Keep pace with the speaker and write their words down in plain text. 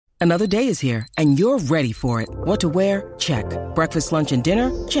Another day is here, and you're ready for it. What to wear? Check. Breakfast, lunch, and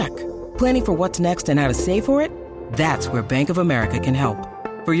dinner? Check. Planning for what's next and how to save for it? That's where Bank of America can help.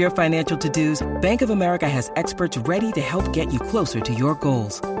 For your financial to-dos, Bank of America has experts ready to help get you closer to your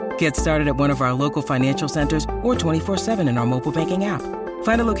goals. Get started at one of our local financial centers or 24/7 in our mobile banking app.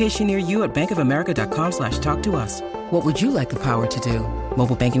 Find a location near you at bankofamerica.com/talktous. What would you like the power to do?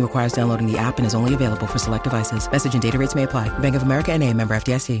 Mobile banking requires downloading the app and is only available for select devices. Message and data rates may apply. Bank of America N.A., member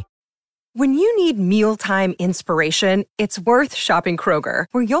FDIC. When you need mealtime inspiration, it's worth shopping Kroger,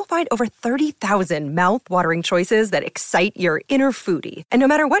 where you'll find over 30,000 mouth-watering choices that excite your inner foodie. And no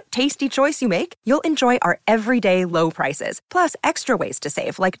matter what tasty choice you make, you'll enjoy our everyday low prices, plus extra ways to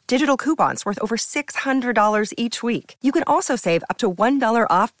save, like digital coupons worth over $600 each week. You can also save up to $1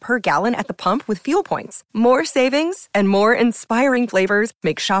 off per gallon at the pump with fuel points. More savings and more inspiring flavors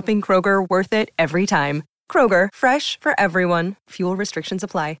make shopping Kroger worth it every time. Kroger, fresh for everyone. Fuel restrictions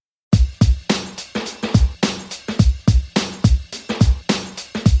apply.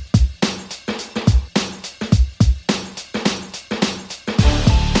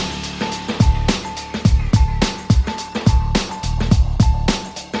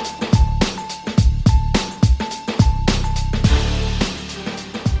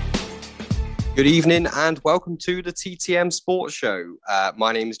 Good evening and welcome to the TTM Sports Show.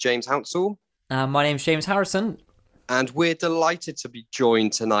 My name is James Hounsell. My name is James Harrison. And we're delighted to be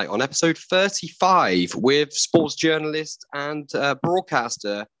joined tonight on episode 35 with sports journalist and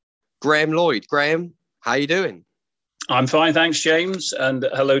broadcaster Graham Lloyd. Graham, how are you doing? I'm fine, thanks, James. And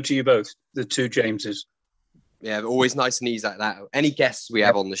hello to you both, the two Jameses. Yeah, always nice and easy like that. Any guests we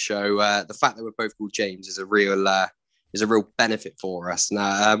have on the show, the fact that we're both called James is a real benefit for us.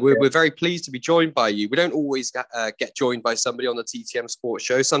 Now, we're very pleased to be joined by you. We don't always get joined by somebody on the TTM Sports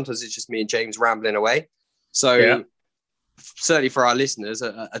Show. Sometimes it's just me and James rambling away. So certainly for our listeners,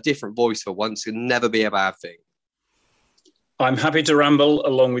 a different voice for once can never be a bad thing. I'm happy to ramble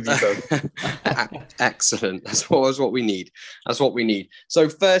along with you both. Excellent. That's what we need. That's what we need. So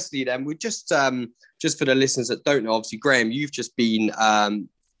firstly, then, we just for the listeners that don't know, obviously, Graham, you've just been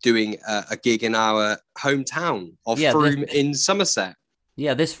doing a gig in our hometown of Frome in Somerset.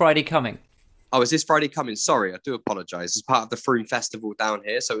 Yeah, this Friday coming. Oh, is this Friday coming? Sorry, I do apologise. It's part of the Frome Festival down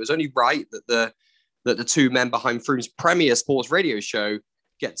here, so it was only right that the two men behind Frome's premier sports radio show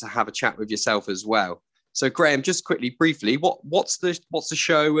get to have a chat with yourself as well. So, Graham, just quickly, briefly, what's the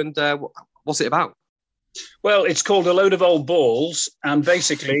show and what's it about? Well, it's called A Load of Old Balls, and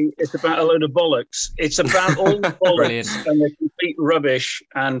basically it's about a load of bollocks. It's about all the bollocks and the complete rubbish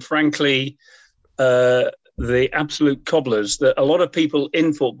and, frankly, the absolute cobblers that a lot of people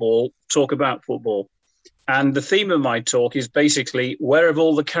in football talk about football. And the theme of my talk is basically, where have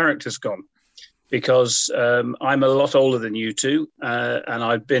all the characters gone? Because I'm a lot older than you two, and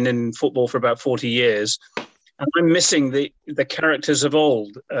I've been in football for about 40 years, and I'm missing the characters of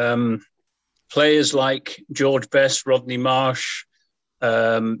old. Players like George Best, Rodney Marsh,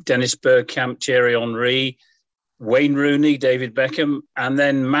 Dennis Bergkamp, Thierry Henry, Wayne Rooney, David Beckham, and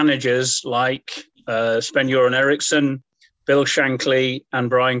then managers like Sven-Göran Eriksson, Bill Shankly, and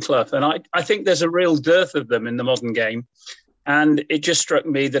Brian Clough. And I think there's a real dearth of them in the modern game. And it just struck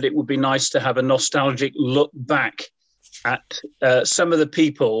me that it would be nice to have a nostalgic look back at some of the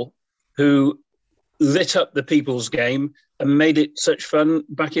people who lit up the people's game and made it such fun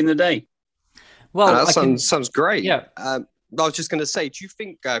back in the day. Well, that sounds great. Yeah. I was just going to say, do you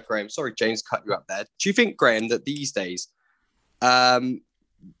think, Graham, sorry, James, cut you up there. Do you think, Graham, that these days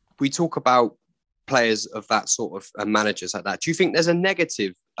we talk about players of that sort of managers like that? Do you think there's a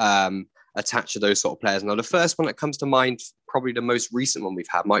negative attached to those sort of players? Now, the first one that comes to mind, probably the most recent one we've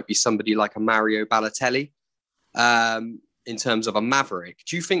had, might be somebody like a Mario Balotelli in terms of a maverick.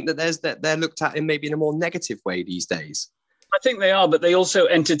 Do you think that they're looked at in maybe in a more negative way these days? I think they are, but they also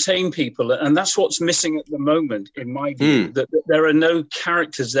entertain people. And that's what's missing at the moment, in my view, that there are no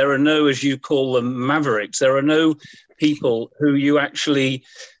characters. There are no, as you call them, mavericks. There are no people who you actually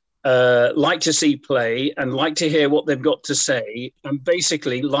like to see play and like to hear what they've got to say and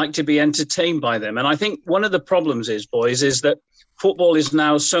basically like to be entertained by them. And I think one of the problems is, boys, is that football is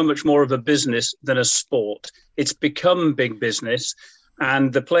now so much more of a business than a sport. It's become big business.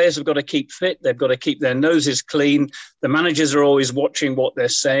 And the players have got to keep fit. They've got to keep their noses clean. The managers are always watching what they're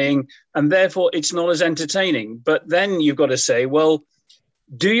saying. And therefore, it's not as entertaining. But then you've got to say, well,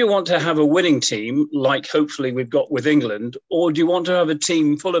 do you want to have a winning team like hopefully we've got with England? Or do you want to have a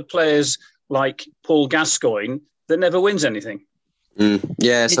team full of players like Paul Gascoigne that never wins anything?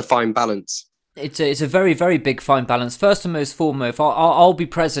 Yeah, it's a fine balance. It's a very, very big fine balance. First and most foremost, I'll be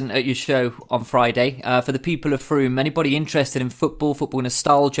present at your show on Friday. For the people of Frome, anybody interested in football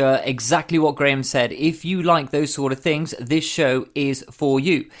nostalgia, exactly what Graham said. If you like those sort of things, this show is for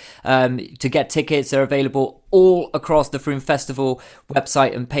you. To get tickets, they're available all across the Frome Festival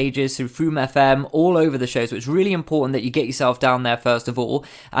website and pages through Frome FM, all over the show. So it's really important that you get yourself down there, first of all.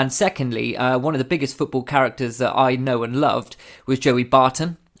 And secondly, one of the biggest football characters that I know and loved was Joey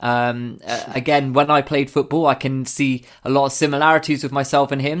Barton. Again, when I played football, I can see a lot of similarities with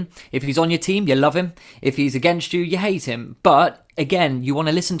myself and him. If he's on your team, you love him. If he's against you, you hate him. But again, you want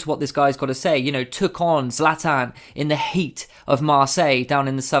to listen to what this guy's got to say. You know, took on Zlatan in the heat of Marseille down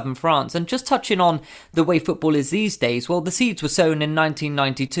in the southern France. And just touching on the way football is these days, well, the seeds were sown in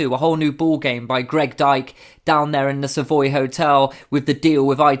 1992, a whole new ball game by Greg Dyke down there in the Savoy Hotel with the deal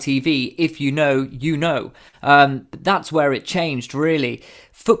with ITV. If you know, you know. That's where it changed, really.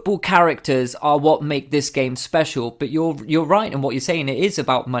 Football characters are what make this game special, but you're right in what you're saying. It is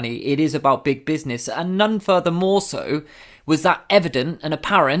about money. It is about big business, and none further more so was that evident and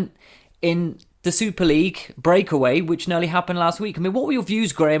apparent in the Super League breakaway, which nearly happened last week. I mean, what were your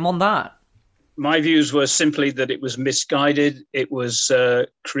views, Graham, on that? My views were simply that it was misguided. It was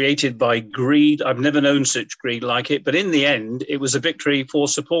created by greed. I've never known such greed like it. But in the end, it was a victory for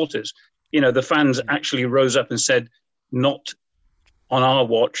supporters. You know, the fans actually rose up and said, not on our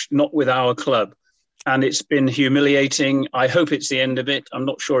watch, not with our club. And it's been humiliating. I hope it's the end of it. I'm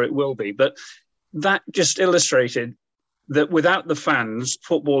not sure it will be. But that just illustrated that without the fans,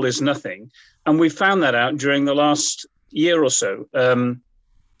 football is nothing. And we found that out during the last year or so.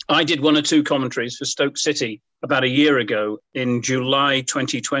 I did one or two commentaries for Stoke City about a year ago in July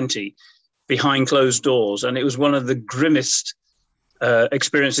 2020, behind closed doors. And it was one of the grimmest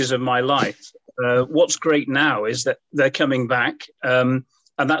experiences of my life. What's great now is that they're coming back. And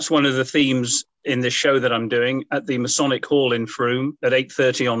that's one of the themes in the show that I'm doing at the Masonic Hall in Frome at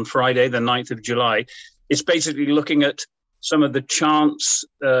 8:30 on Friday, the 9th of July. It's basically looking at some of the chants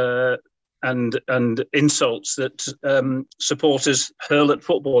and insults that supporters hurl at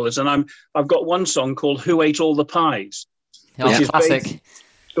footballers. And I've got one song called "Who Ate All the Pies,"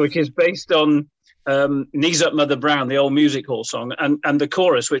 which is based on "Knees Up, Mother Brown," the old music hall song, and the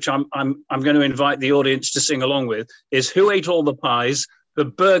chorus, which I'm going to invite the audience to sing along with, is "Who ate all the pies, the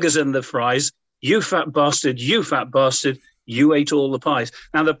burgers and the fries? You fat bastard, you fat bastard, you ate all the pies."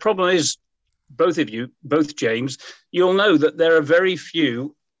 Now the problem is, both of you, both James, you'll know that there are very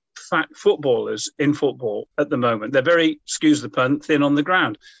few fat footballers in football at the moment. They're very, excuse the pun, thin on the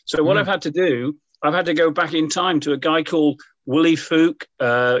ground. So what I've had to do, I've had to go back in time to a guy called Willie Fook,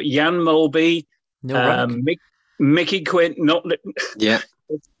 Jan Molby, Mickey Quinn.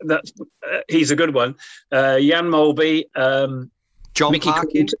 He's a good one. Jan Molby, John Mickey Parkin,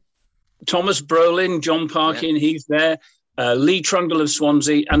 Quinn, Thomas Brolin, John Parkin. He's there. Lee Trundle of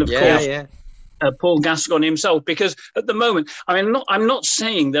Swansea, and of course Paul Gascoigne himself. Because at the moment, I mean, I'm not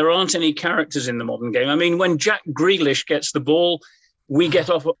saying there aren't any characters in the modern game. I mean, when Jack Grealish gets the ball, we get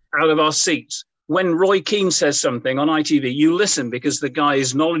out of our seats. When Roy Keane says something on ITV, you listen because the guy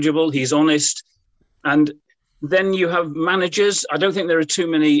is knowledgeable, he's honest. And then you have managers. I don't think there are too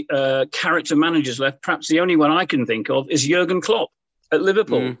many character managers left. Perhaps the only one I can think of is Jurgen Klopp at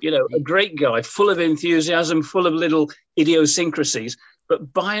Liverpool. You know, a great guy, full of enthusiasm, full of little idiosyncrasies.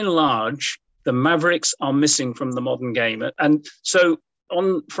 But by and large, the Mavericks are missing from the modern game. And so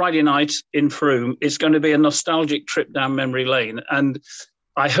on Friday night in Frome, it's going to be a nostalgic trip down memory lane. And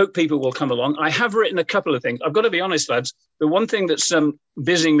I hope people will come along. I have written a couple of things. I've got to be honest, lads. The one thing that's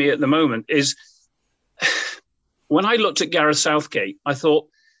busying me at the moment is when I looked at Gareth Southgate, I thought,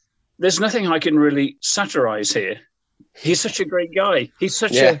 there's nothing I can really satirize here. He's such a great guy. He's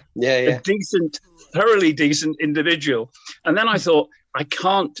such a decent, thoroughly decent individual. And then I thought, I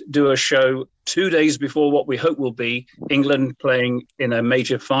can't do a show 2 days before what we hope will be England playing in a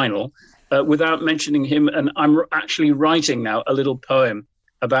major final without mentioning him. And I'm actually writing now a little poem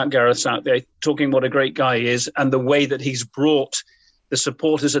about Gareth Southgate, talking what a great guy he is and the way that he's brought the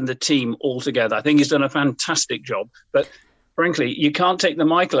supporters and the team all together. I think he's done a fantastic job. But frankly, you can't take the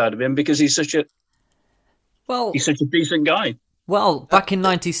Michael out of him because he's such a decent guy. Well, back in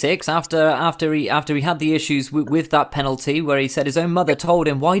 '96, after he had the issues with that penalty, where he said his own mother told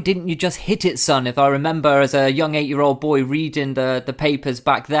him, "Why didn't you just hit it, son?" If I remember, as a young 8-year-old boy reading the papers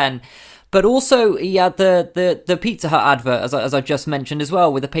back then. But also he had the Pizza Hut advert, as I just mentioned as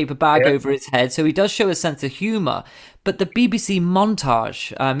well, with a paper bag over his head. So he does show a sense of humour. But the BBC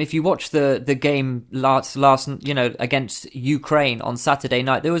montage, if you watch the game last against Ukraine on Saturday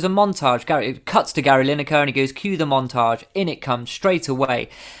night, there was a montage. It cuts to Gary Lineker and he goes, cue the montage. In it comes straight away.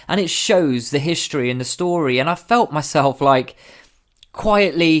 And it shows the history and the story. And I felt myself like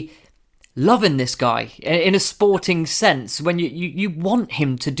quietly loving this guy in a sporting sense when you want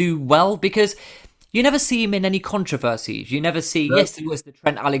him to do well, because you never see him in any controversies. You never see, yes, there was the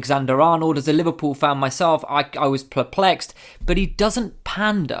Trent Alexander-Arnold. As a Liverpool fan myself, I was perplexed, but he doesn't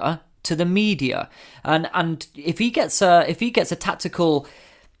pander to the media. And if he gets a tactical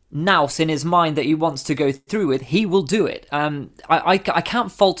nous in his mind that he wants to go through with, he will do it. I can't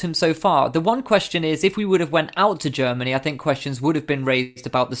fault him so far. The one question is, if we would have went out to Germany, I think questions would have been raised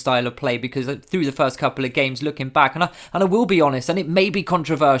about the style of play, because through the first couple of games, looking back, and I will be honest, and it may be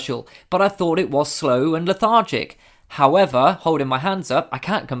controversial, but I thought it was slow and lethargic. However, holding my hands up, I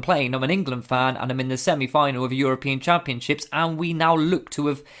can't complain. I'm an England fan and I'm in the semi-final of European Championships, and we now look to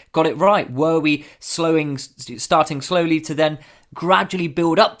have got it right. Were we starting slowly to then gradually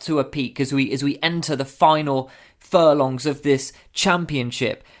build up to a peak as we enter the final furlongs of this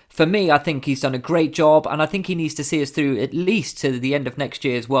championship? For me, I think he's done a great job, and I think he needs to see us through at least to the end of next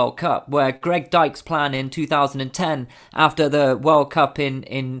year's World Cup, where Greg Dyke's plan in 2010, after the World Cup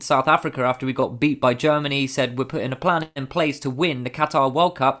in South Africa, after we got beat by Germany, said we're putting a plan in place to win the Qatar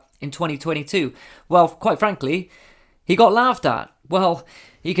World Cup in 2022. Well, quite frankly, he got laughed at. Well,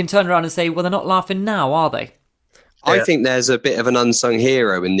 you can turn around and say, well, they're not laughing now, are they? I think there's a bit of an unsung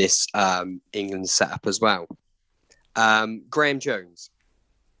hero in this England setup as well. Graham Jones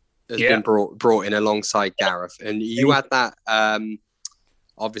has been brought in alongside Gareth, and you had that.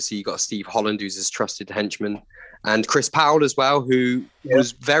 Obviously, you got Steve Holland, who's his trusted henchman, and Chris Powell as well, who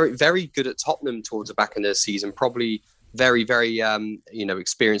was very, very good at Tottenham towards the back end of the season. Probably very, very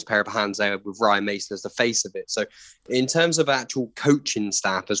experienced pair of hands there with Ryan Mason as the face of it. So, in terms of actual coaching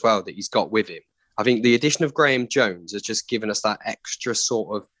staff as well that he's got with him, I think the addition of Graham Jones has just given us that extra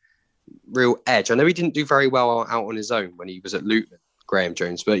sort of real edge. I know he didn't do very well out on his own when he was at Luton, Graham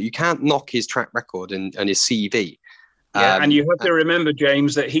Jones, but you can't knock his track record and his CV. And you have to remember,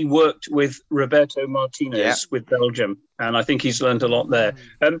 James, that he worked with Roberto Martinez with Belgium, and I think he's learned a lot there.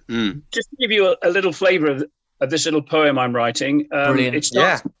 Just to give you a little flavour of this little poem I'm writing,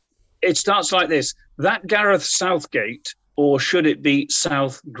 it starts like this. That Gareth Southgate, or should it be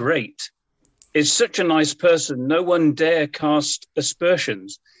South Great, is such a nice person, no one dare cast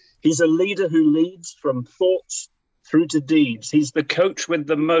aspersions. He's a leader who leads from thoughts through to deeds. He's the coach with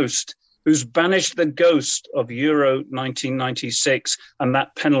the most, who's banished the ghost of Euro 1996 and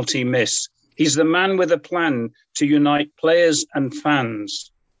that penalty miss. He's the man with a plan to unite players and fans.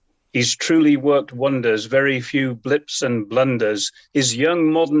 He's truly worked wonders, very few blips and blunders. His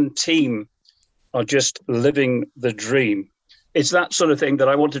young modern team are just living the dream. It's that sort of thing that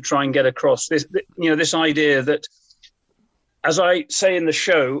I want to try and get across. This idea that, as I say in the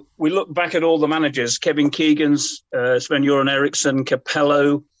show, we look back at all the managers, Kevin Keegan's, Sven-Göran Eriksson,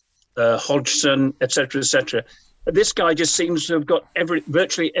 Capello, Hodgson, etc., etc. This guy just seems to have got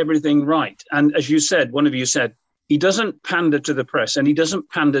virtually everything right. And as you said, one of you said, he doesn't pander to the press and he doesn't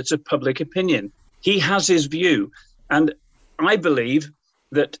pander to public opinion. He has his view. And I believe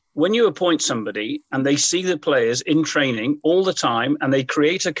that when you appoint somebody and they see the players in training all the time and they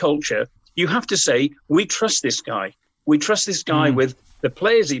create a culture, you have to say, we trust this guy. We trust this guy with the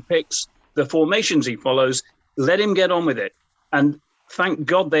players he picks, the formations he follows. Let him get on with it. And thank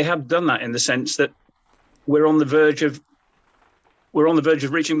God they have done that, in the sense that we're on the verge of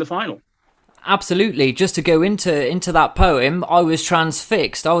reaching the final. Absolutely. Just to go into that poem, I was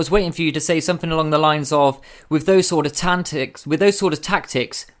transfixed. I was waiting for you to say something along the lines of, with those sort of tactics,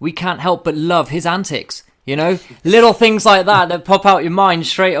 we can't help but love his antics. You know, little things like that pop out your mind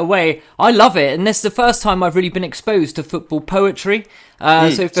straight away. I love it. And this is the first time I've really been exposed to football poetry.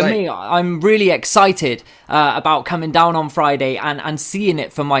 So for me, I'm really excited about coming down on Friday and seeing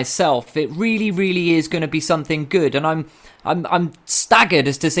it for myself. It really, really is going to be something good. And I'm staggered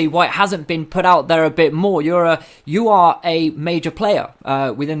as to see why it hasn't been put out there a bit more. You are a major player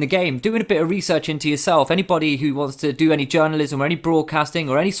within the game, doing a bit of research into yourself. Anybody who wants to do any journalism or any broadcasting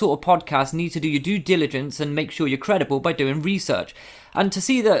or any sort of podcast need to do your due diligence and make sure you're credible by doing research. And to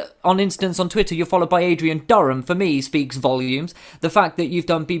see that, on instance, on Twitter, you're followed by Adrian Durham, for me, speaks volumes. The fact that you've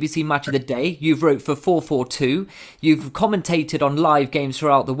done BBC Match of the Day, you've wrote for 442, you've commentated on live games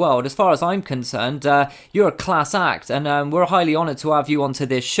throughout the world. As far as I'm concerned, you're a class act, and we're highly honoured to have you onto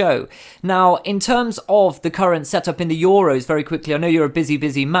this show. Now, in terms of the current setup in the Euros, very quickly, I know you're a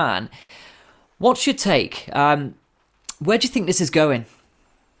busy man. What's your take? Where do you think this is going?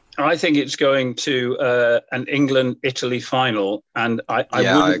 I think it's going to an England-Italy final, and I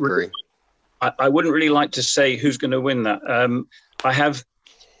agree. I wouldn't really like to say who's going to win that.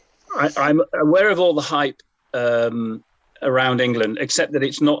 I'm aware of all the hype around England, except that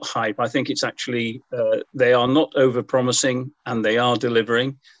it's not hype. I think it's actually they are not over-promising and they are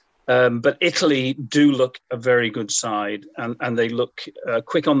delivering. But Italy do look a very good side, and they look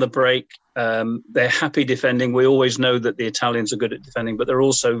quick on the break. They're happy defending. We always know that the Italians are good at defending, but they're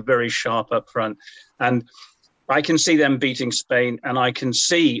also very sharp up front. And I can see them beating Spain, and I can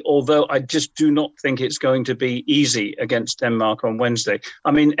see, although I just do not think it's going to be easy against Denmark on Wednesday.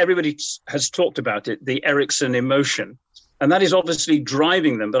 I mean, everybody has talked about it, the Eriksen emotion. And that is obviously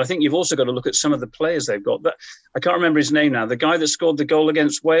driving them. But I think you've also got to look at some of the players they've got. I can't remember his name now. The guy that scored the goal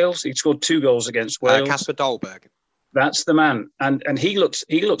against Wales, he scored 2 goals against Wales. Kasper Dolberg. That's the man. And he looks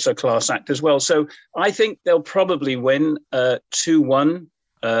a class act as well. So I think they'll probably win 2-1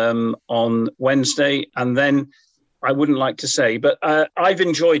 on Wednesday. And then I wouldn't like to say, but I've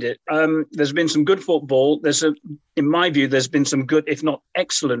enjoyed it. There's been some good football. In my view, there's been some good, if not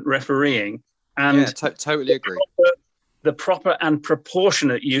excellent, refereeing. And yeah, totally agree. The proper and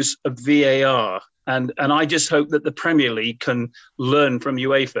proportionate use of VAR. And I just hope that the Premier League can learn from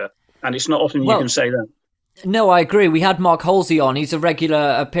UEFA. And it's not often you can say that. No, I agree. We had Mark Halsey on. He's a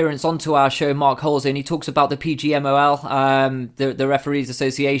regular appearance onto our show, Mark Halsey, and he talks about the PGMOL, the Referees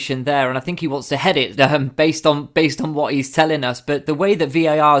Association there, and I think he wants to head it based on what he's telling us. But the way that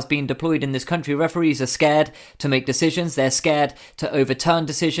VAR is being deployed in this country, referees are scared to make decisions. They're scared to overturn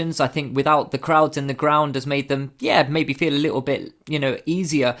decisions. I think without the crowds in the ground has made them, maybe feel a little bit,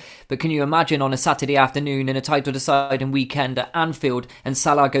 easier. But can you imagine on a Saturday afternoon in a title deciding weekend at Anfield and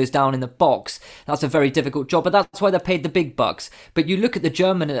Salah goes down in the box? That's a very difficult job, but that's why they're paid the big bucks. But you look at the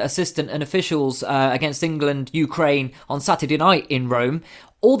German assistant and officials against England, Ukraine on Saturday night in Rome.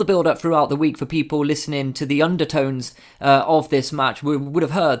 All the build-up throughout the week for people listening to the undertones of this match would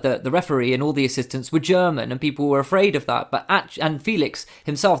have heard that the referee and all the assistants were German, and people were afraid of that. And Felix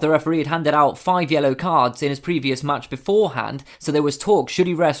himself, the referee, had handed out 5 yellow cards in his previous match beforehand, so there was talk, should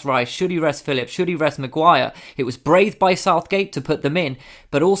he rest Rice, should he rest Phillips, should he rest Maguire? It was brave by Southgate to put them in,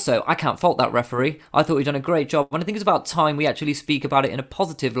 but also, I can't fault that referee. I thought he'd done a great job, and I think it's about time we actually speak about it in a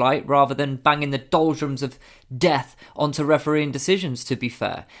positive light, rather than banging the doldrums of death onto refereeing decisions, to be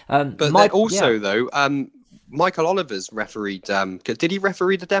fair. Though, Michael Oliver's refereed. Did he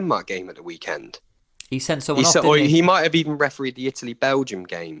referee the Denmark game at the weekend? He sent someone off, didn't he? He might have even refereed the Italy-Belgium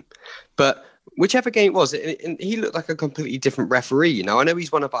game. But whichever game it was, he looked like a completely different referee. I know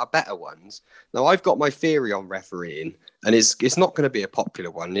he's one of our better ones. Now, I've got my theory on refereeing, and it's not going to be a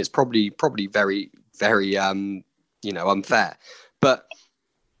popular one. It's probably very, very unfair. But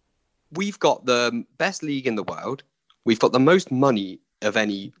we've got the best league in the world. We've got the most money of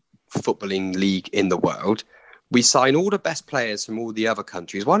any footballing league in the world. We sign all the best players from all the other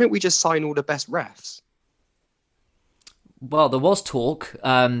countries. Why don't we just sign all the best refs? Well, there was talk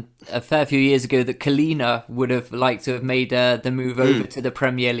a fair few years ago that Kalina would have liked to have made the move over to the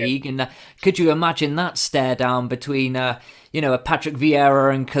Premier League. And could you imagine that stare down between, a Patrick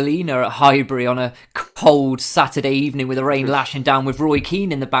Vieira and Kalina at Highbury on a cold Saturday evening with the rain lashing down with Roy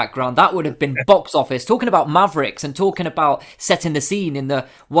Keane in the background? That would have been box office. Talking about Mavericks and talking about setting the scene in the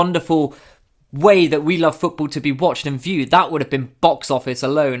wonderful way that we love football to be watched and viewed, that would have been box office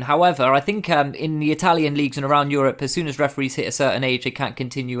alone. However, I think in the Italian leagues and around Europe, as soon as referees hit a certain age, they can't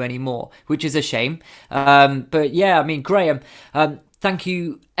continue anymore, which is a shame. But yeah, I mean, Graham, thank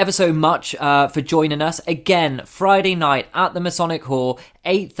you ever so much for joining us again Friday night at the Masonic Hall,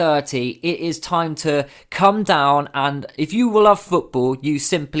 8:30. It is time to come down, and if you will love football, you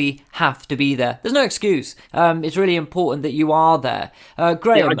simply have to be there. There's no excuse. It's really important that you are there.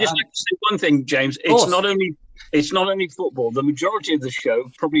 Graham, I just like to say one thing, James. It's not only football. The majority of the show,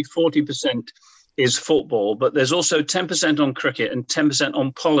 probably 40%, is football, but there's also 10% on cricket and 10%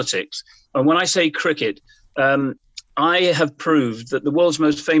 on politics. And when I say cricket, I have proved that the world's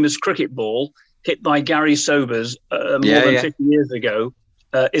most famous cricket ball, hit by Gary Sobers more than 50 years ago,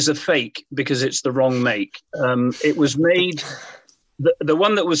 is a fake because it's the wrong make. It was made The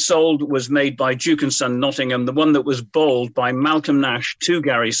one that was sold was made by Duke and Son Nottingham. The one that was bowled by Malcolm Nash to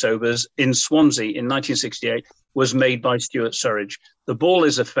Gary Sobers in Swansea in 1968 was made by Stuart Surridge. The ball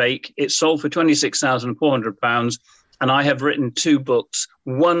is a fake. It sold for £26,400. And I have written 2 books,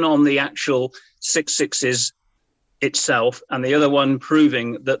 one on the actual 6/6s itself, and the other one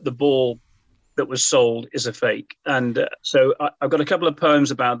proving that the ball that was sold is a fake. And so I've got a couple of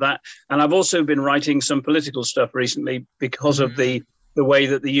poems about that. And I've also been writing some political stuff recently because of the way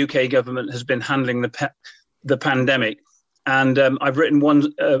that the UK government has been handling the pandemic. And I've written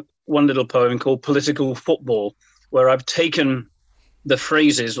one little poem called Political Football, where I've taken the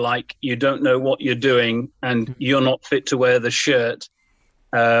phrases like "you don't know what you're doing" and "you're not fit to wear the shirt,"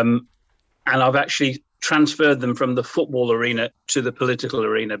 and I've actually transferred them from the football arena to the political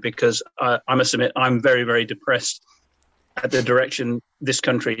arena, because I must admit I'm very, very depressed at the direction this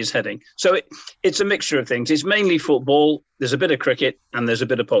country is heading. So it's a mixture of things. It's mainly football. There's a bit of cricket and there's a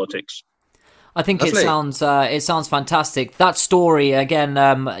bit of politics. I think it sounds fantastic. That story again,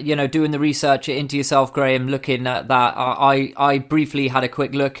 doing the research into yourself, Graham, looking at that. I briefly had a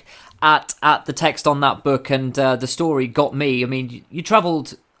quick look at the text on that book, and the story got me. I mean, you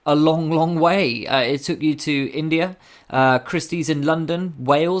travelled a long way. It took you to India, Christie's in London,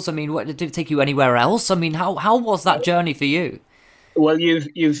 Wales. I mean, did it take you anywhere else? I mean, how was that journey for you? Well,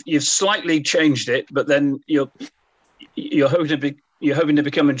 you've slightly changed it, but then you're hoping to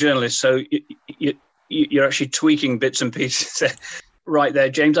become a journalist, so you're actually tweaking bits and pieces right there,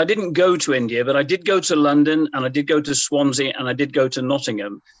 James. I didn't go to India, but I did go to London, and I did go to Swansea, and I did go to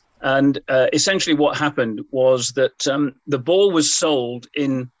Nottingham. And essentially what happened was that the ball was sold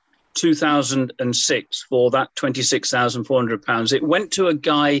in 2006 for that £26,400. It went to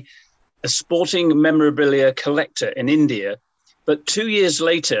a sporting memorabilia collector in India. But 2 years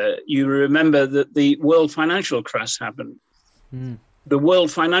later, you remember that the world financial crash happened. The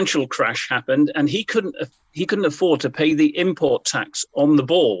world financial crash happened, and he couldn't afford to pay the import tax on the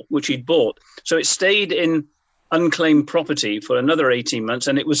ball, which he'd bought. So it stayed in unclaimed property for another 18 months,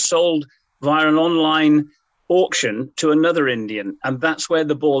 and it was sold via an online auction to another Indian. And that's where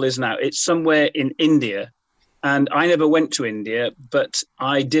the ball is now. It's somewhere in India. And I never went to India, but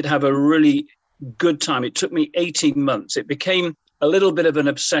I did have a really good time. It took me 18 months. It became a little bit of an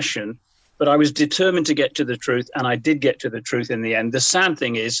obsession, but I was determined to get to the truth, and I did get to the truth in the end. The sad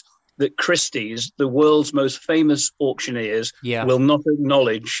thing is that Christie's, the world's most famous auctioneers, will not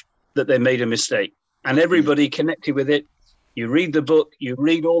acknowledge that they made a mistake. And everybody connected with it. You read the book, you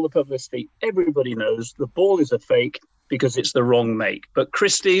read all the publicity, everybody knows the ball is a fake because it's the wrong make. But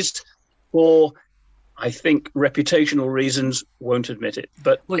Christie's, for, I think, reputational reasons, won't admit it.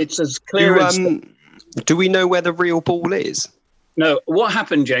 But it's as clear as... Do we know where the real ball is? No, what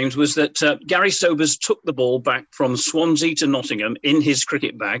happened, James, was that Gary Sobers took the ball back from Swansea to Nottingham in his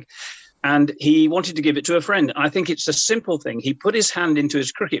cricket bag, and he wanted to give it to a friend. I think it's a simple thing. He put his hand into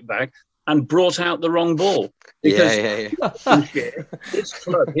his cricket bag and brought out the wrong ball. Because his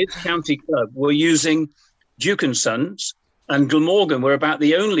club, his county club, were using Duke and Sons, and Glamorgan were about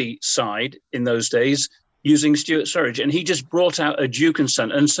the only side in those days using Stuart Surridge, and he just brought out a Duke and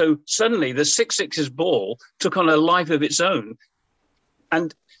Son. And so suddenly the 6/6's ball took on a life of its own.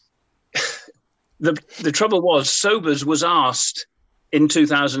 And the trouble was, Sobers was asked in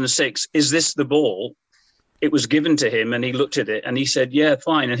 2006, is this the ball? It was given to him, and he looked at it and he said, yeah,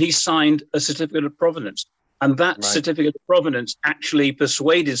 fine. And he signed a certificate of provenance. And that certificate of provenance actually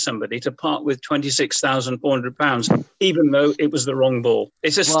persuaded somebody to part with £26,400, even though it was the wrong ball.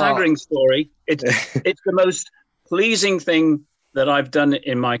 It's a staggering story. It's the most pleasing thing that I've done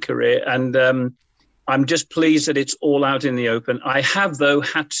in my career. And I'm just pleased that it's all out in the open. I have, though,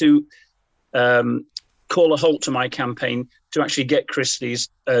 had to call a halt to my campaign to actually get Christie's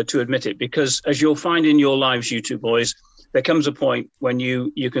to admit it, because as you'll find in your lives, you two boys, there comes a point when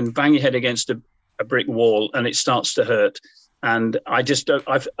you can bang your head against a brick wall and it starts to hurt. And I just don't.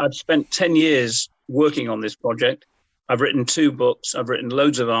 I've spent 10 years working on this project. I've written 2 books. I've written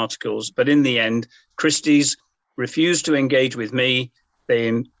loads of articles. But in the end, Christie's refused to engage with me.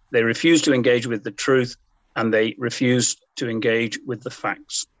 They refused to engage with the truth, and they refused to engage with the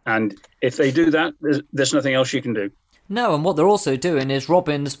facts. And if they do that, there's nothing else you can do. No, and what they're also doing is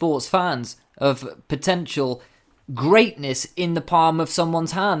robbing the sports fans of potential greatness in the palm of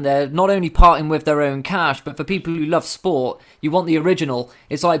someone's hand. They're not only parting with their own cash, but for people who love sport, you want the original.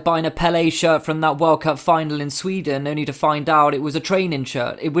 It's like buying a Pelé shirt from that World Cup final in Sweden only to find out it was a training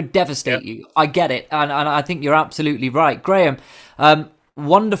shirt. It would devastate you. I get it, and I think you're absolutely right. Graham,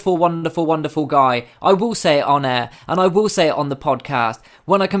 wonderful, wonderful, wonderful guy. I will say it on air, and I will say it on the podcast.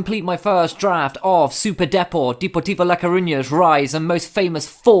 When I complete my first draft of Super Depor, Deportivo La Coruña's rise and most famous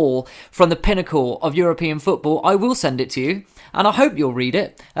fall from the pinnacle of European football, I will send it to you, and I hope you'll read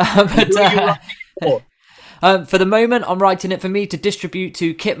it. For the moment, I'm writing it for me to distribute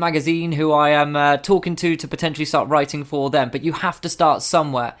to Kit Magazine, who I am talking to potentially start writing for them. But you have to start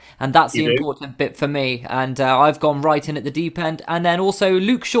somewhere, and that's the important bit for me. And I've gone right in at the deep end. And then also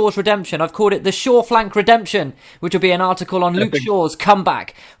Luke Shaw's redemption. I've called it the Shaw Flank Redemption, which will be an article on Luke Shaw's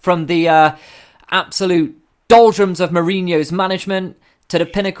comeback from the absolute doldrums of Mourinho's management to the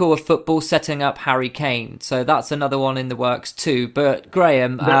pinnacle of football, setting up Harry Kane. So that's another one in the works too. But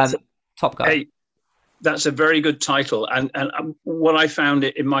Graham, top guy. Hey. That's a very good title. And what I found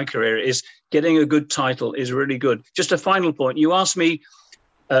in my career is getting a good title is really good. Just a final point. You asked me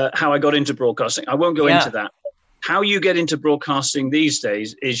how I got into broadcasting. I won't go into that. How you get into broadcasting these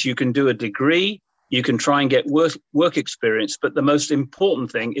days is you can do a degree, you can try and get work experience. But the most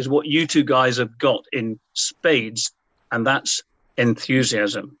important thing is what you two guys have got in spades, and that's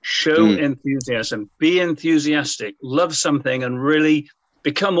enthusiasm. Show enthusiasm. Be enthusiastic. Love something and really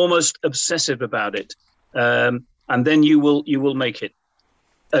become almost obsessive about it. And then you will make it.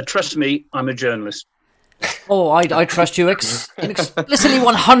 Trust me, I'm a journalist. Oh, I trust you explicitly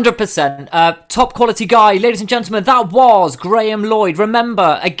 100%. Top quality guy. Ladies and gentlemen, that was Graham Lloyd.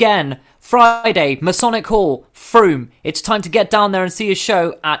 Remember, again, Friday, Masonic Hall, Frome. It's time to get down there and see his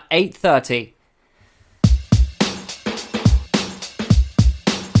show at 8:30.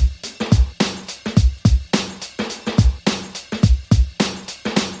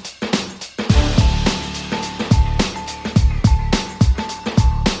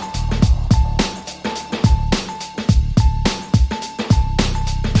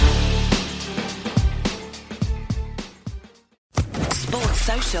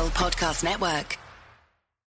 Podcast Network.